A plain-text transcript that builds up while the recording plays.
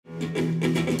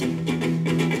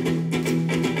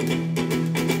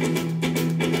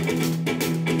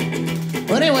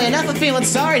But anyway, enough of feeling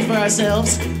sorry for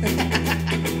ourselves.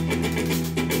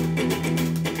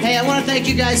 Hey, I want to thank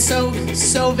you guys so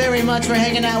very much for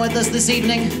hanging out with us this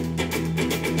evening.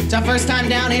 It's our first time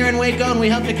down here in Waco, and we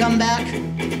hope to come back.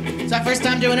 It's our first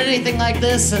time doing anything like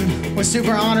this, and we're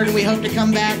super honored, and we hope to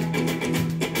come back.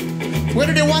 We're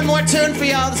gonna do one more tune for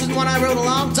y'all. This is one I wrote a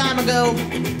long time ago.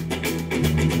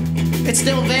 It's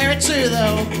still very true,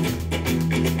 though.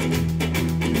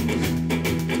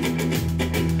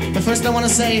 But first I want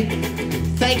to say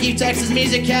thank you, Texas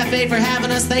Music Cafe, for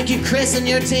having us. Thank you, Chris and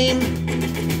your team.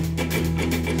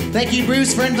 Thank you,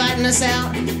 Bruce, for inviting us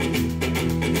out.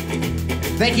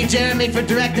 Thank you, Jeremy, for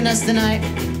directing us tonight.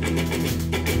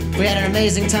 We had an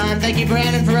amazing time. Thank you,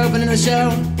 Brandon, for opening the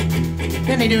show.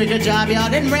 Didn't he do a good job, y'all?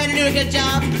 Didn't Brandon do a good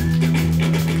job?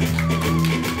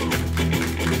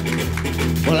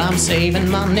 Well, I'm saving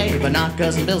money, but not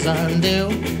 'cause the bills are due.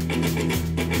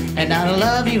 And I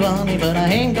love you, honey, but I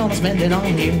ain't gonna spend it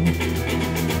on you.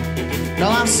 No,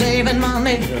 I'm saving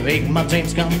money to make my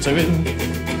dreams come true.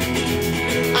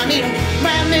 I need a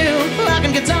brand new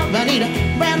rockin' guitar. I need a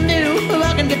brand new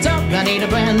rockin' guitar. I need a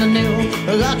brand new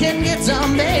rockin' guitar,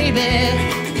 baby.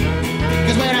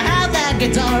 'Cause when I have that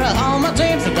guitar, all my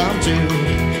dreams will come true.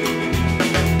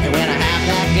 And when I have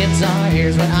that guitar,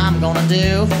 here's what I'm gonna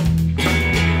do.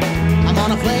 I'm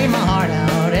gonna play my heart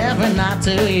out every night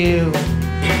to you.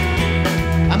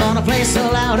 I'm gonna play so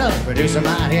loud, a producer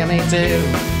might hear me too.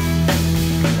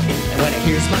 And when it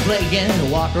hears my playing, it'll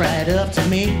walk right up to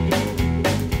me.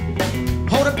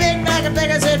 Hold a big bag of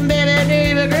things, I said, baby, do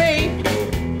you agree?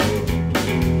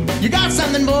 You got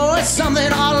something, boy,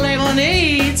 something all a label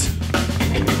needs.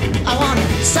 I wanna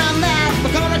sign that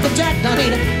recording contract. I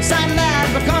need to sign that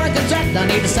recording contract. I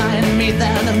need to sign me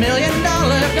that $1 million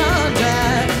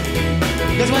contract.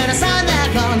 'Cause when I sign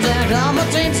that contract, all my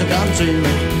dreams will come true.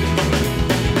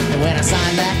 And when I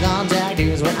sign that contract,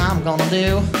 here's what I'm gonna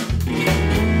do.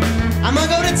 I'm gonna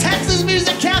go to Texas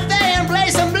Music Cafe and play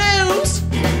some blues.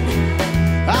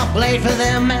 I'll play for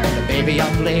them, and baby,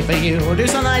 I'll play for you. We'll do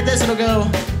something like this, it'll go.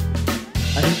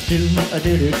 A-do-do,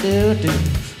 a-do-do-do-do.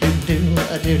 Do-do,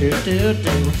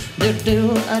 a-do-do-do-do. Do-do,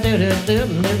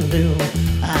 a-do-do-do-do-do.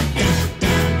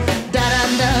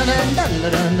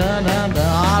 Da-da-da-da-da-da-da-da-da-da.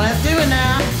 Oh, let's do it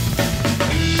now.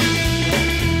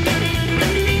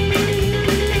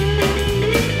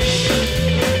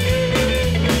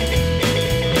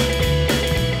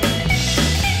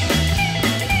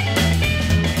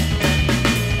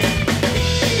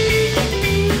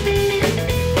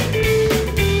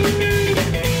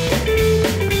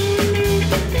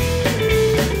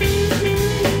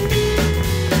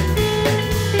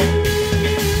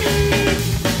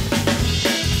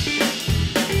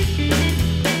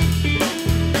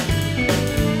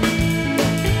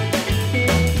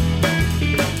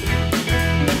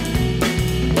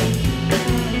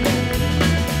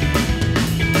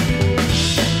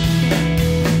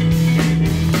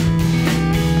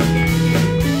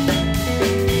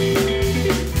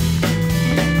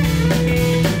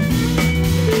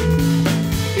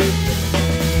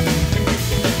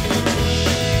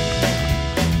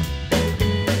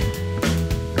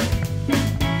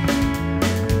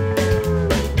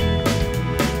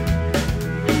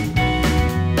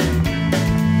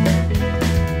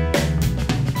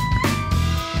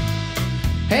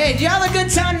 Hey, did y'all have a good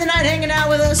time tonight hanging out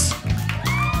with us?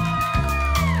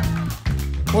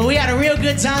 Well, we had a real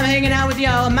good time hanging out with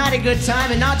y'all, a mighty good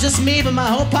time, and not just me, but my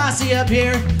whole posse up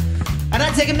here. I'd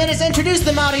like to take a minute to introduce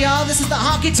them all to y'all. This is the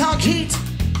Honky Tonk Heat.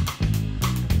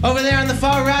 Over there on the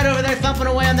far right, over there thumping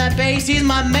away on that bass. He's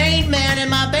my main man and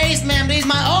my bass man, but he's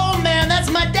my old man. That's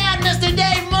my dad, Mr.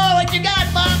 Dave Moore. What you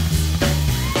got, Bob?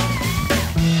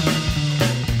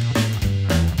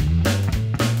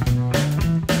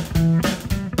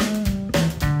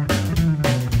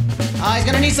 Oh, he's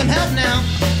gonna need some help now.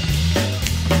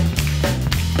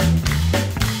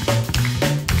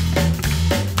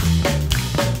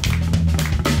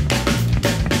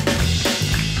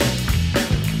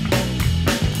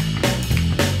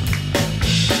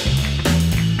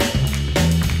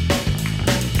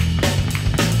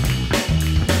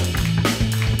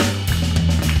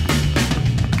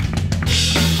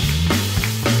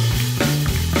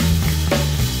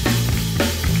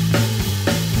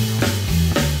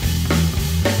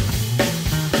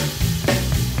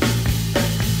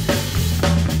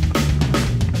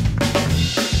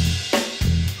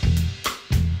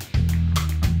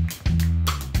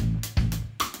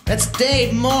 That's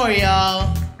Dave Moore,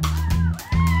 y'all.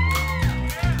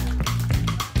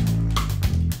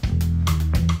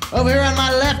 Over here on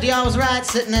my left, y'all was right,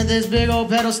 sitting at this big old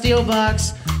pedal steel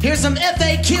box. Here's some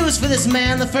FAQs for this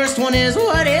man. The first one is,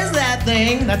 what is that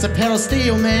thing? That's a pedal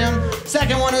steel, man.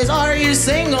 Second one is, are you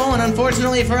single? And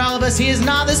unfortunately for all of us, he is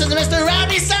not. This is Mr.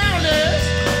 Robbie Saunders.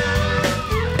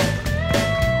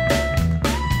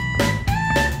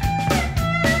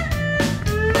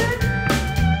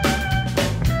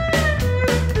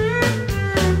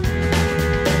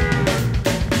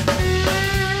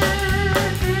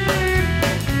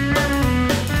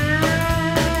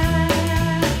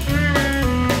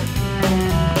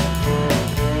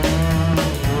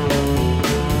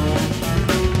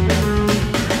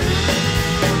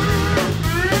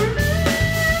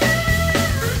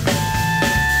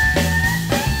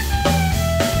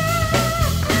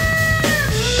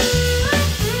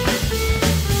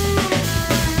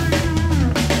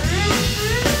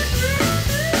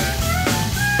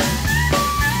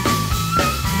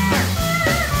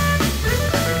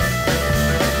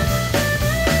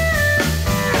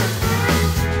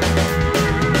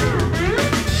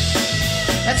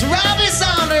 That's Robbie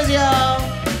Saunders, y'all.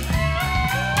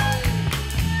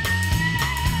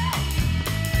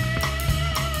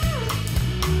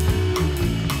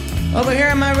 Over here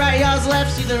on my right, y'all's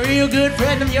left, she's a real good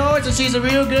friend of yours, and she's a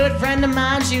real good friend of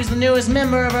mine. She was the newest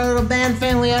member of our little band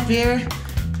family up here.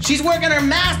 She's working her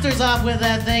masters off with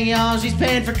that thing, y'all. She's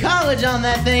paying for college on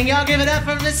that thing. Y'all give it up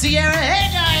for Miss Sierra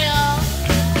Hagar, y'all.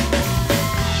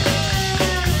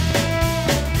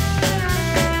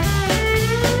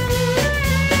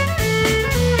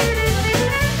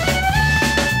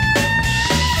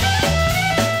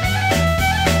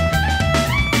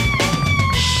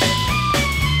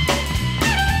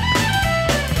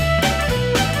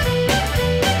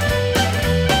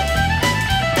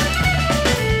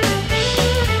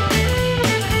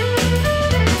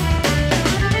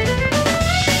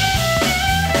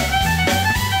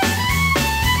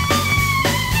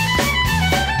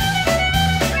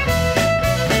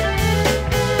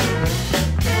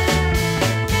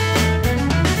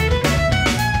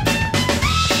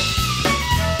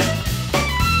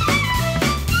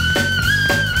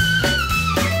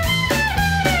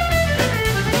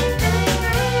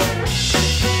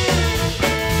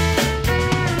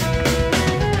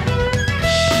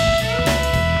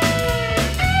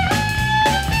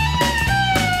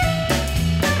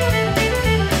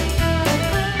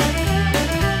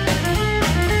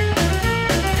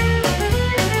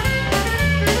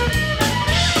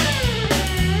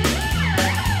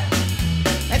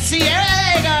 Sierra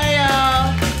Hagar,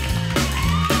 y'all.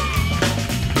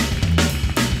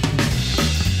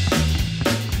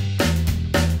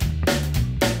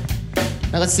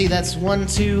 Now let's see, that's 1,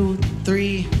 2,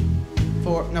 3,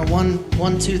 4. No,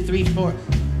 1, 2, 3, 4.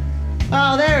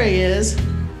 Oh, there he is.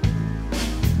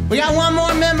 We got one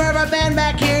more member of our band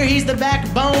back here. He's the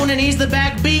backbone and he's the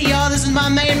backbeat, y'all. This is my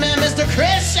main man, Mr.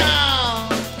 Chris Shaw.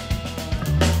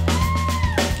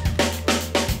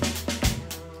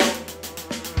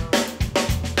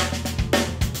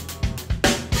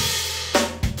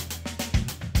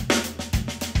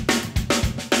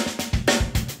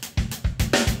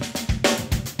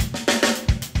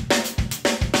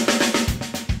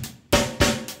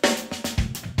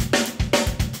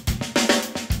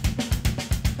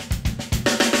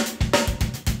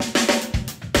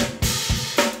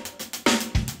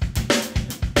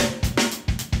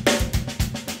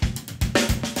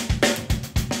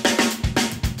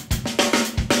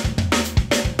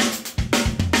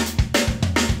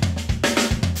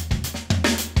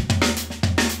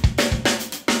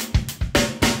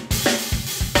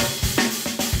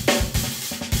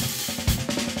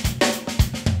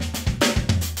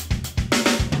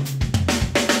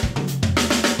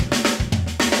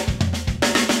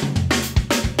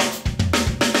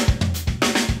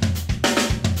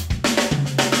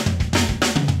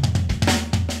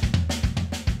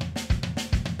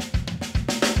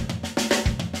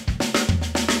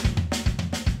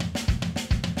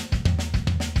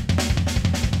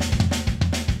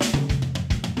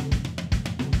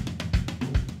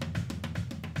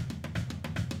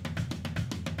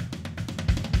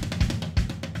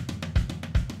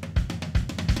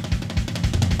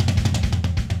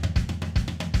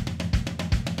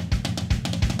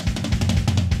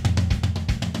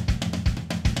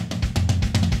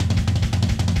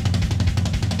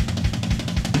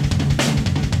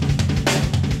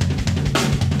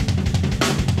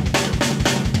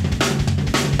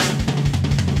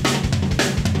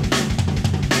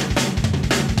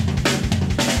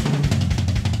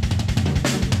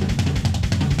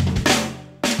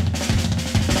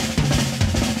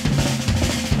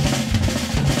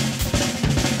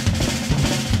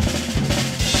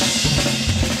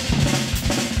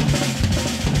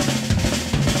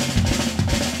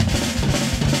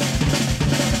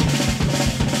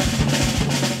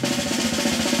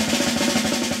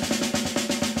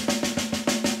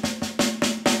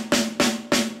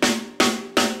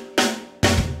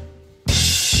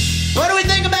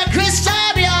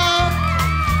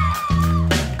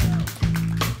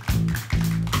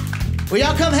 Will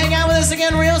y'all come hang out with us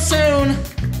again real soon?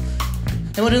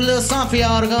 And we'll do a little song for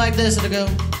y'all to go like this. It'll go.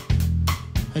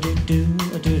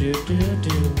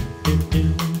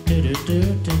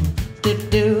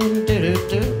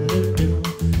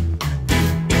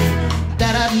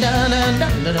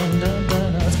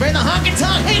 Let's bring the honky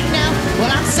tonk heat now.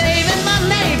 Well, I'm saving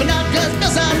money, but not just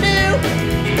 'cause I knew.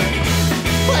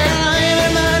 Well, I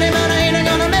ain't money, but I ain't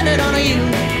gonna spend it on you.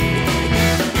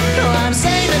 No, I'm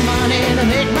saving money to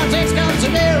make my dreams come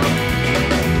true.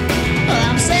 Well,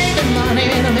 I'm saving money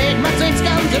to make my dreams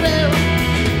come true.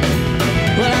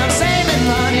 Well, I'm saving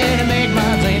money to make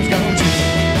my dreams come true.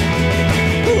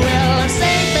 Well, I'm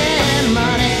saving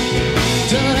money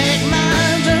to make my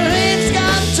dreams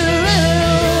come true.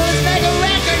 Let's make a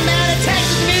record, man, it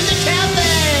takes the music cafe.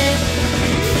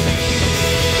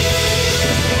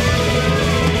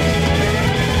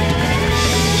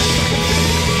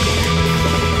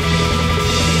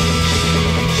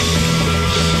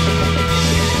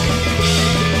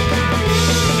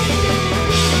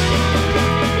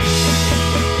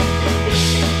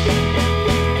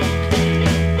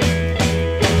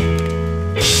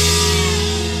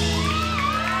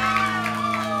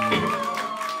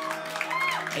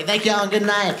 Hey, thank y'all and good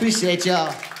night. Appreciate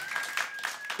y'all.